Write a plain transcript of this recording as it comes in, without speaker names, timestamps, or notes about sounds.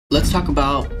Let's talk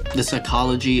about the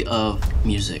psychology of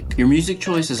music. Your music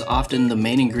choice is often the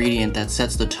main ingredient that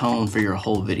sets the tone for your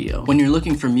whole video. When you're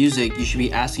looking for music, you should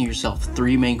be asking yourself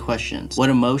three main questions: what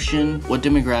emotion, what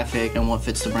demographic, and what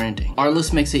fits the branding.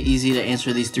 Artlist makes it easy to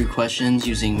answer these three questions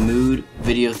using mood,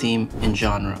 video theme, and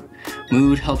genre.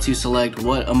 Mood helps you select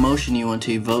what emotion you want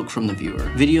to evoke from the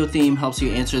viewer. Video theme helps you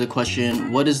answer the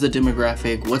question, what is the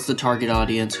demographic, what's the target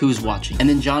audience, who's watching? And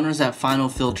then genre is that final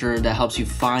filter that helps you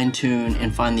fine tune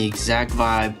and find the exact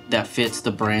vibe that fits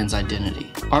the brand's identity.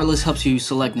 Artlist helps you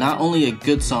select not only a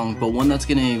good song, but one that's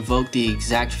gonna evoke the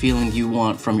exact feeling you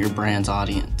want from your brand's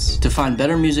audience. To find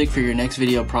better music for your next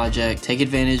video project, take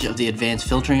advantage of the advanced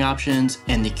filtering options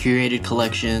and the curated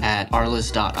collection at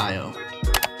artlist.io.